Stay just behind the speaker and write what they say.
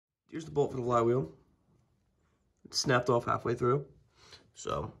Here's the bolt for the flywheel. It snapped off halfway through.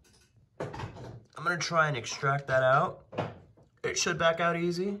 So I'm gonna try and extract that out. It should back out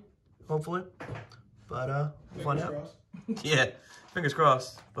easy, hopefully. But we'll find out. Yeah, fingers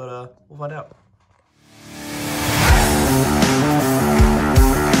crossed. But we'll find out.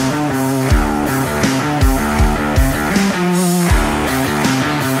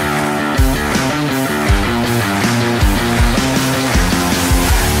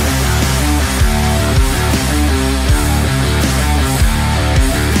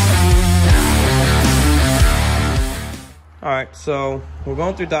 All right, so we're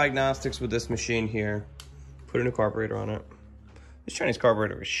going through diagnostics with this machine here. Put a new carburetor on it. This Chinese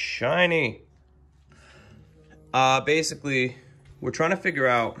carburetor is shiny. Basically, we're trying to figure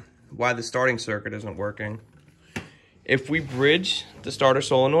out why the starting circuit isn't working. If we bridge the starter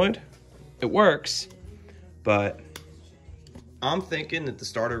solenoid, it works, but I'm thinking that the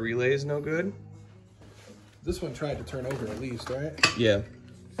starter relay is no good. This one tried to turn over at least, right? Yeah.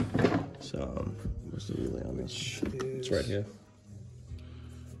 So, where's the relay on this? It's right here.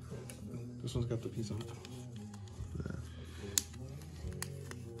 This one's got the piece on it. Yeah.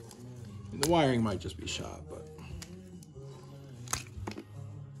 The wiring might just be shot, but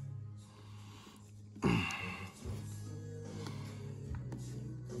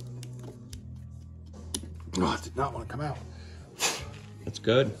oh, it did not want to come out. It's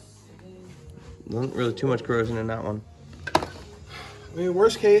good. Not really too much corrosion in that one. I mean,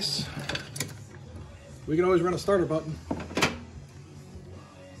 worst case, we can always run a starter button.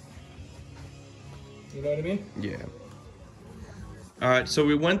 You know what I mean? Yeah. All right, so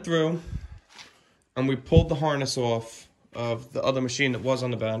we went through and we pulled the harness off of the other machine that was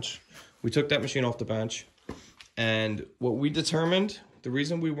on the bench. We took that machine off the bench, and what we determined, the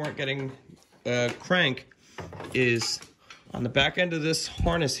reason we weren't getting a crank is on the back end of this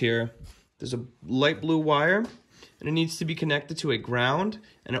harness here, there's a light blue wire, and it needs to be connected to a ground,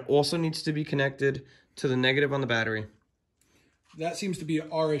 and it also needs to be connected to the negative on the battery. That seems to be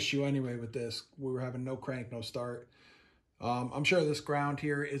our issue anyway with this. We were having no crank, no start. I'm sure this ground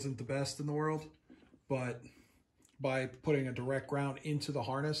here isn't the best in the world, but by putting a direct ground into the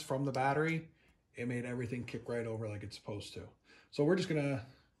harness from the battery, it made everything kick right over like it's supposed to. So we're just gonna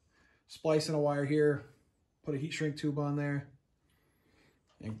splice in a wire here, put a heat shrink tube on there,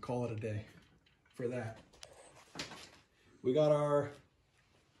 and call it a day for that. We got our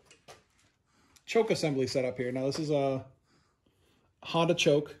choke assembly set up here. Now this is a Honda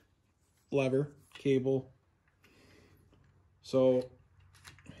choke lever cable. So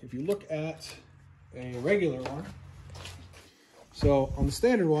if you look at a regular one, so on the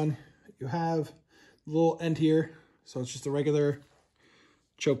standard one, you have a little end here. So it's just a regular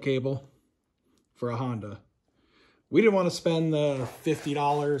choke cable for a Honda. We didn't want to spend the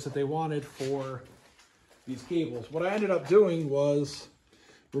 $50 that they wanted for these cables. What I ended up doing was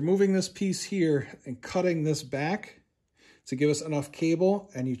removing this piece here and cutting this back to give us enough cable,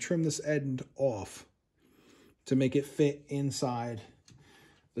 and you trim this end off to make it fit inside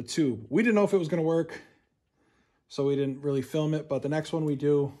the tube. We didn't know if it was going to work, so we didn't really film it, but the next one we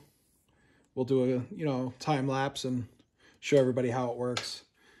do, we'll do a, you know, time lapse and show everybody how it works.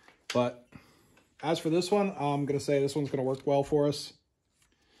 But as for this one, I'm going to say this one's going to work well for us.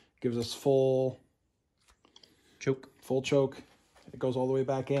 Gives us full choke. It goes all the way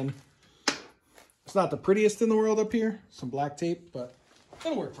back in. It's not the prettiest in the world up here. Some black tape, but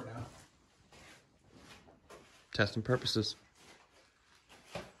it'll work for now. Testing purposes.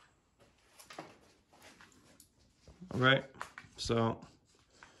 All right, so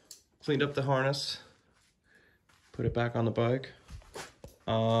cleaned up the harness, put it back on the bike.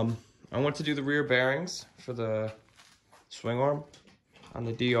 I went to do the rear bearings for the swing arm on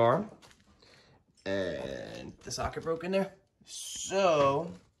the DR, and the socket broke in there.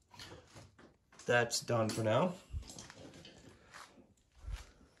 So that's done for now.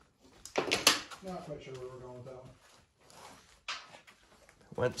 Not quite sure where we're going with that one.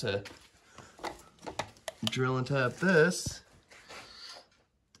 Went to drill and tab this,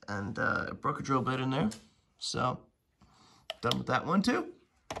 and broke a drill bit in there. So done with that one too.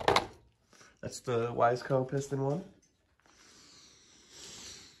 That's the Wiseco piston one.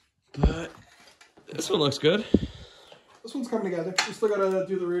 But this one looks good. This one's coming together. We still gotta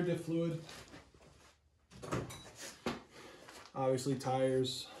do the rear diff fluid. Obviously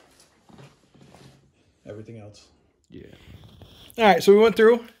tires, everything else. Yeah. All right, so we went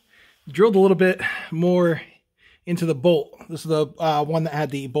through, drilled a little bit more into the bolt. This is the one that had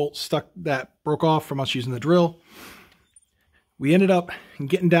the bolt stuck that broke off from us using the drill. We ended up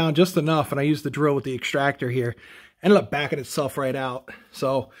getting down just enough, and I used the drill with the extractor here. Ended up backing itself right out.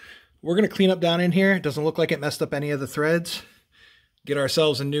 So we're going to clean up down in here. It doesn't look like it messed up any of the threads. Get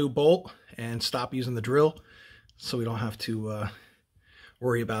ourselves a new bolt and stop using the drill so we don't have to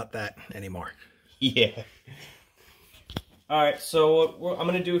worry about that anymore. Yeah. All right, so what I'm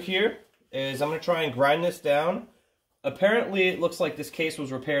going to do here is I'm going to try and grind this down. Apparently, it looks like this case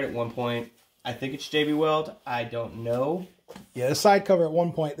was repaired at one point. I think it's JB Weld. I don't know. Yeah, the side cover at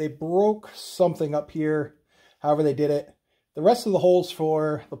one point, they broke something up here. However they did it. The rest of the holes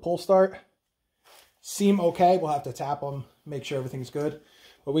for the pull start seem okay. We'll have to tap them, make sure everything's good.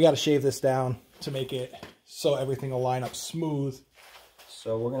 But we got to shave this down to make it so everything will line up smooth.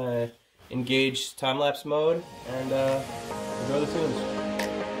 So we're going to engage time-lapse mode and enjoy the tunes.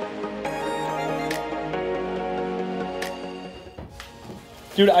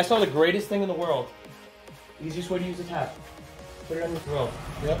 Dude, I saw the greatest thing in the world. Easiest way to use a tap. Put it on the drill.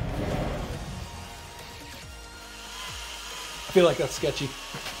 Yep. I feel like that's sketchy.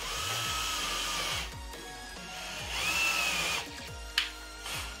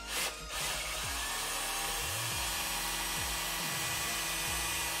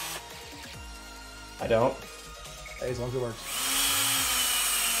 I don't. Hey, as long as it works.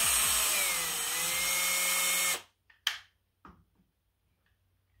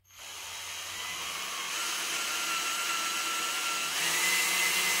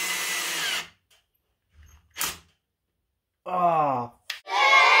 Ah.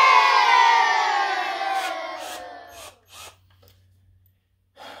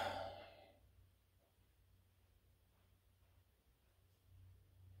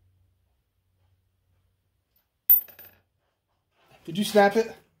 Did you snap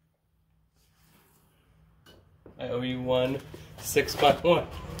it? I owe you one 6x1.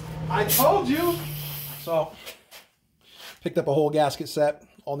 I told you! So, picked up a whole gasket set,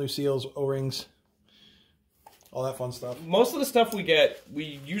 all new seals, O-rings, all that fun stuff. Most of the stuff we get,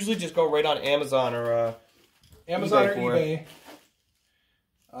 we usually just go right on Amazon or Amazon eBay or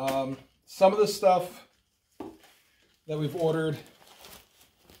eBay. Some of the stuff that we've ordered,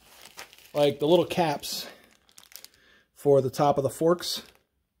 like the little caps for the top of the forks,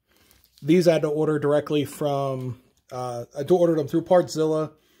 these I had to order directly from, I ordered them through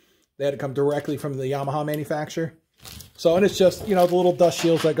Partzilla. They had to come directly from the Yamaha manufacturer. So, and it's just, you know, the little dust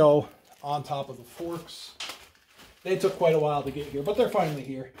shields that go on top of the forks. They took quite a while to get here, but they're finally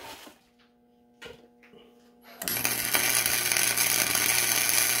here.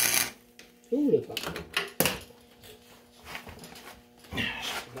 Ooh, that's not good.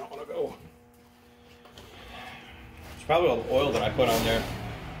 Does not want to go. it's probably all the oil that I put on there.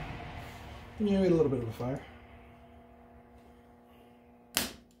 Yeah, we had a little bit of a fire.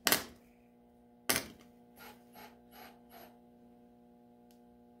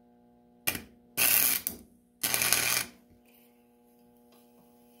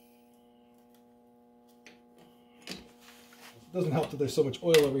 It doesn't help that there's so much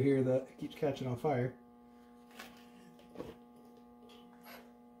oil over here that it keeps catching on fire.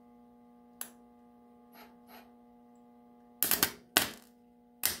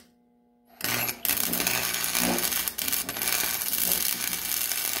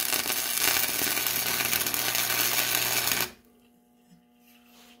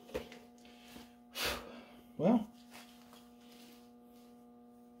 Well,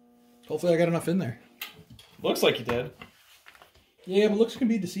 hopefully I got enough in there. Looks like you did. Yeah, but looks can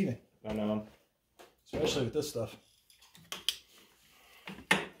be deceiving. I know. Especially with this stuff.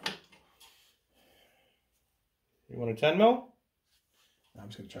 You want a 10 mil? I'm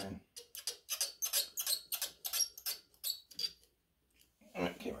just going to try and...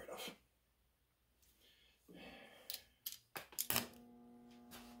 Alright, came right off.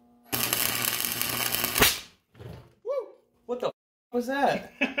 Woo! What the was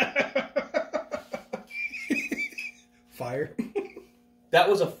that? Fire. That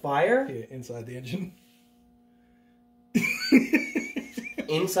was a fire? Yeah, inside the engine.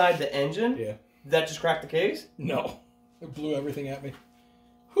 Inside the engine? Yeah. Did that just crack the case? No. It blew everything at me.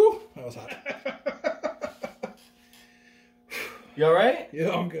 Whew, that was hot. You alright? Yeah,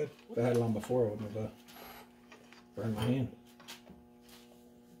 I'm good. If I had it on before, I wouldn't have burned my hand.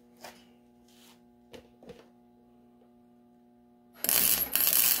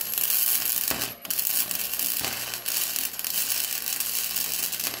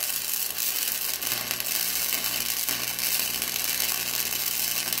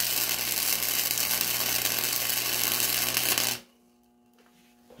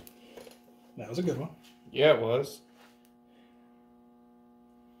 That was a good one. Yeah, it was.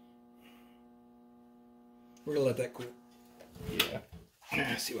 We're gonna let that cool.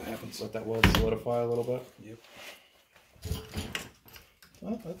 Yeah. See what happens. Let that weld solidify a little bit. Yep.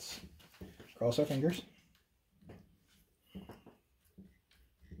 Well, let's cross our fingers.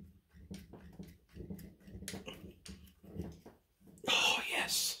 Oh,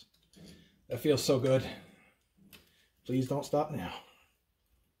 yes. That feels so good. Please don't stop now.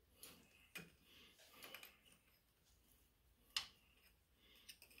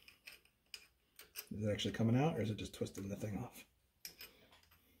 Is it actually coming out, or is it just twisting the thing off?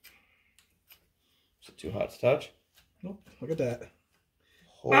 Is it too hot to touch? Nope. Look at that.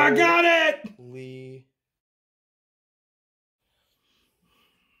 Holy. I got it!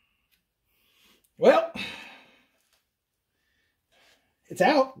 Well, it's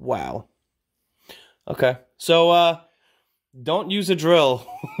out. Wow. Okay. So, don't use a drill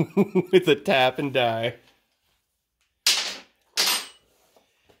with a tap and die.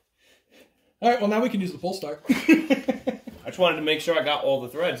 All right, well, now we can use the pull start. I just wanted to make sure I got all the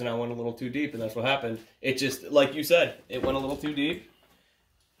threads, and I went a little too deep, and that's what happened. It just, like you said, it went a little too deep,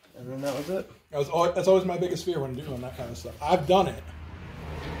 and then that was it. That's always my biggest fear when doing that kind of stuff. I've done it,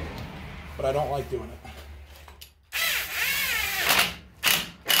 but I don't like doing it.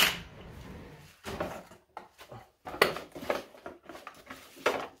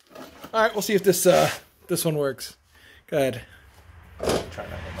 All right, we'll see if this this one works. Go ahead. Try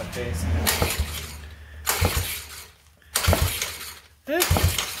not to hit my face.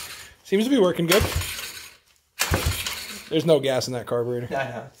 Seems to be working good. There's no gas in that carburetor.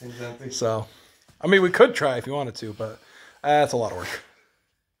 Yeah, exactly. So, I mean, we could try if you wanted to, but that's a lot of work.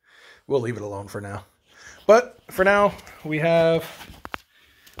 We'll leave it alone for now. But for now, we have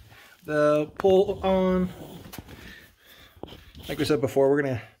the pull on. Like we said before, we're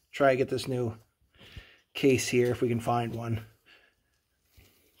going to try to get this new case here if we can find one.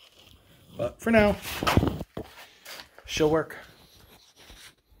 But for now, she'll work.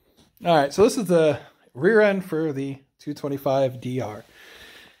 All right, so this is the rear end for the 225 DR.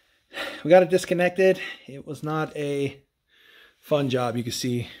 We got it disconnected. It was not a fun job. You can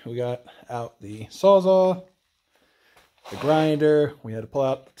see we got out the Sawzall, the grinder. We had to pull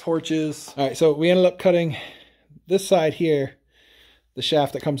out the torches. All right, so we ended up cutting this side here, the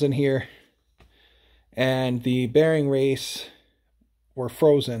shaft that comes in here, and the bearing race were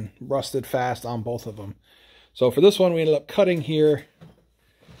frozen, rusted fast on both of them. So for this one, we ended up cutting here,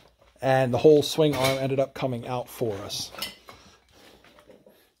 and the whole swing arm ended up coming out for us.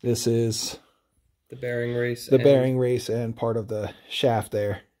 This is the bearing race. The bearing race and part of the shaft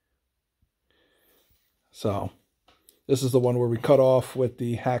there. So this is the one where we cut off with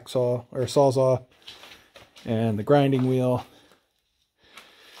the hacksaw or sawzall and the grinding wheel.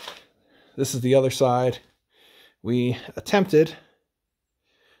 This is the other side. We attempted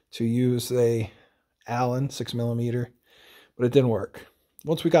to use a Allen 6mm, but it didn't work.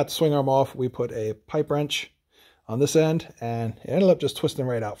 Once we got the swing arm off, we put a pipe wrench on this end, and it ended up just twisting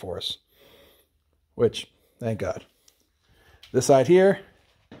right out for us, which, thank God. This side here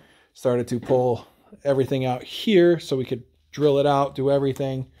started to pull everything out here so we could drill it out, do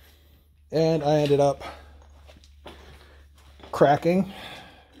everything, and I ended up cracking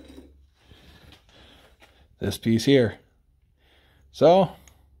this piece here. So,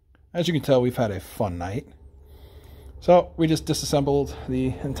 as you can tell, we've had a fun night. So we just disassembled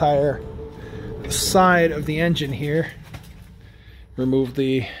the entire side of the engine here, removed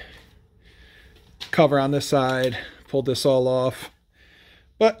the cover on this side, pulled this all off.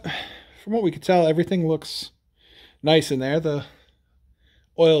 But from what we could tell, everything looks nice in there. The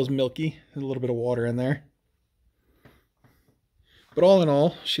oil is milky, there's a little bit of water in there. But all in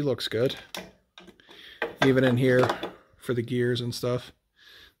all, she looks good. Even in here for the gears and stuff,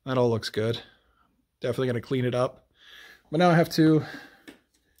 that all looks good. Definitely going to clean it up. But now I have to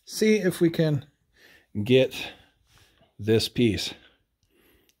see if we can get this piece.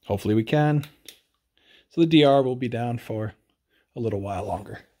 Hopefully we can. So the DR will be down for a little while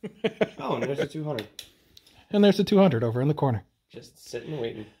longer. Oh, and there's the 200. And there's the 200 over in the corner. Just sitting and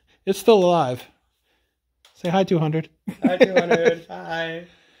waiting. It's still alive. Say hi, 200. Hi, 200. Hi.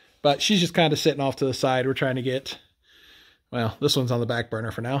 But she's just kind of sitting off to the side. We're trying to get, well, this one's on the back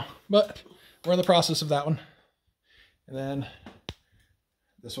burner for now. But we're in the process of that one. And then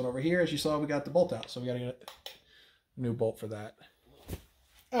this one over here, as you saw, we got the bolt out. So we got to get a new bolt for that.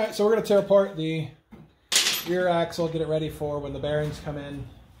 All right, so we're going to tear apart the rear axle, get it ready for when the bearings come in.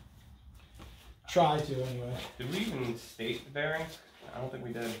 Try to, anyway. Did we even state the bearings? I don't think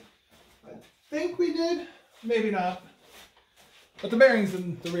we did. I think we did. Maybe not. But the bearings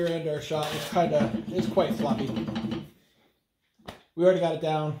in the rear end are shot. It's quite floppy. We already got it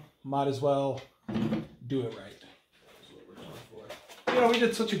down. Might as well do it right. That's what we're going for. You know, we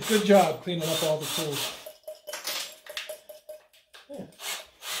did such a good job cleaning up all the tools. Yeah.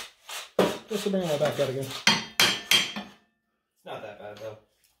 Let's bring my back out again. It's not that bad though.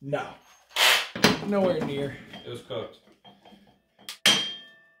 No. Nowhere near. It was cooked.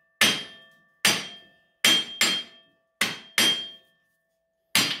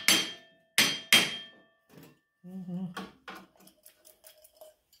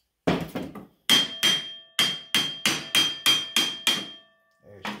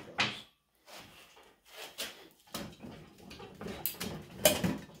 There she goes.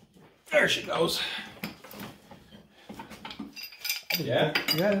 There she goes. Yeah?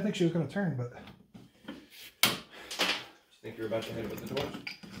 Yeah, I didn't think she was going to turn, but... You think you're about to hit it with the torch?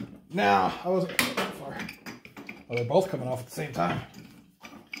 No, I wasn't going that far. Well, they're both coming off at the same time.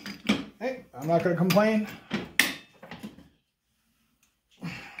 Hey, I'm not going to complain.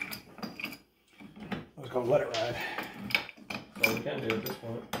 I'm just going to let it ride. That's all we can do at this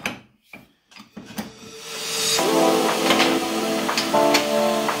point.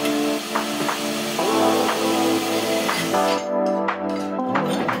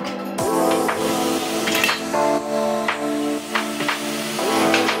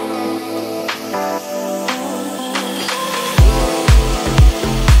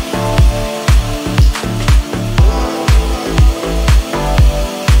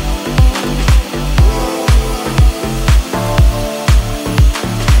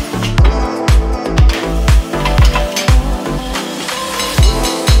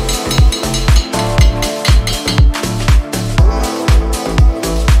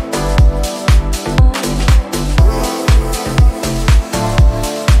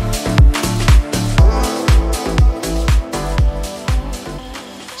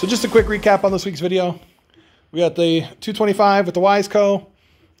 So just a quick recap on this week's video. We got the 225 with the Wiseco.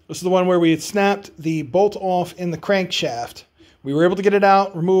 This is the one where we had snapped the bolt off in the crankshaft. We were able to get it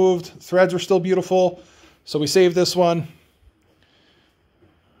out, removed. Threads were still beautiful, so we saved this one.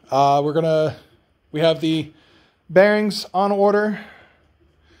 We have the bearings on order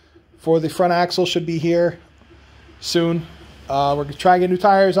for the front axle, should be here soon. We're going to try and get new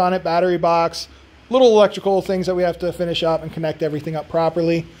tires on it, battery box, little electrical things that we have to finish up and connect everything up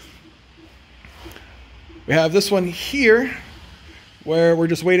properly. We have this one here where we're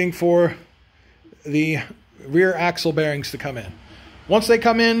just waiting for the rear axle bearings to come in. Once they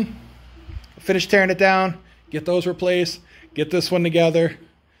come in, finish tearing it down, get those replaced, get this one together,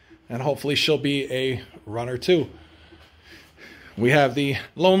 and hopefully she'll be a runner too. We have the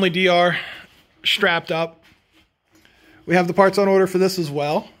Lonely DR strapped up. We have the parts on order for this as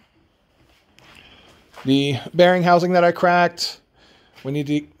well. The bearing housing that I cracked, we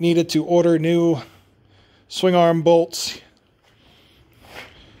needed to order new swing arm bolts,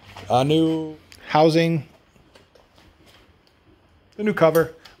 a new housing, the new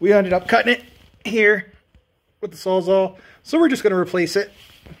cover. We ended up cutting it here with the Sawzall, so we're just going to replace it.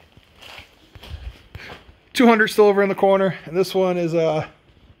 200 still over in the corner, and this one is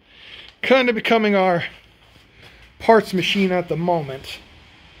kind of becoming our parts machine at the moment.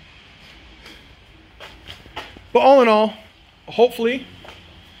 But all in all, hopefully,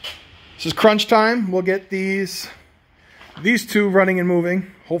 this is crunch time. We'll get these two running and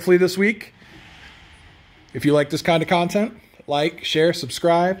moving, hopefully this week. If you like this kind of content, like, share,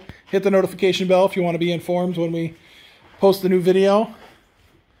 subscribe. Hit the notification bell if you want to be informed when we post a new video.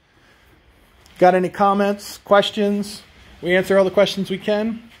 Got any comments, questions? We answer all the questions we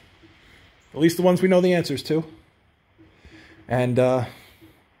can. At least the ones we know the answers to. And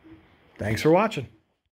thanks for watching.